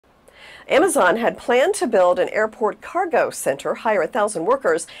Amazon had planned to build an airport cargo center, hire 1,000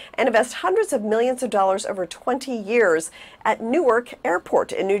 workers, and invest hundreds of millions of dollars over 20 years at Newark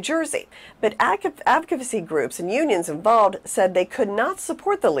Airport in New Jersey. But advocacy groups and unions involved said they could not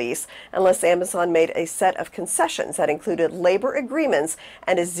support the lease unless Amazon made a set of concessions that included labor agreements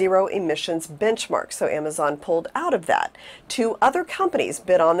and a zero emissions benchmark. So Amazon pulled out of that. Two other companies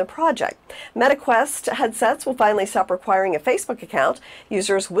bid on the project. MetaQuest headsets will finally stop requiring a Facebook account.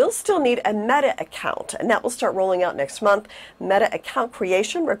 Users will still need a Meta account, and that will start rolling out next month. Meta account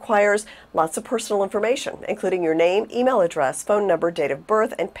creation requires lots of personal information, including your name, email address, phone number, date of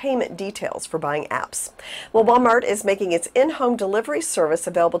birth, and payment details for buying apps. Well, Walmart is making its in-home delivery service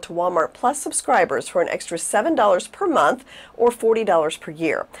available to Walmart Plus subscribers for an extra $7 per month or $40 per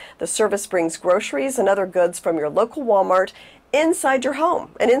year. The service brings groceries and other goods from your local Walmart inside your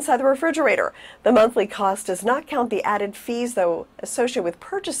home and inside the refrigerator. The monthly cost does not count the added fees, though, associated with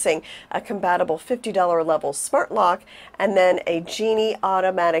purchasing a compatible $50 level smart lock and then a Genie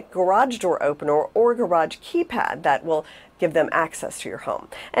automatic garage door opener or garage keypad that will give them access to your home.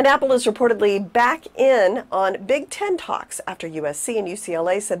 And Apple is reportedly back in on Big Ten talks after USC and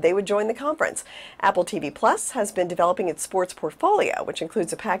UCLA said they would join the conference. Apple TV Plus has been developing its sports portfolio, which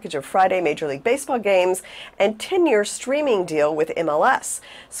includes a package of Friday Major League Baseball games and 10-year streaming deal with MLS.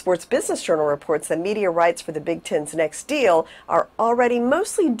 Sports Business Journal reports that media rights for the Big Ten's next deal are already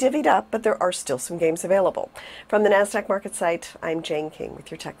mostly divvied up, but there are still some games available. From the NASDAQ market site, I'm Jane King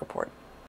with your Tech Report.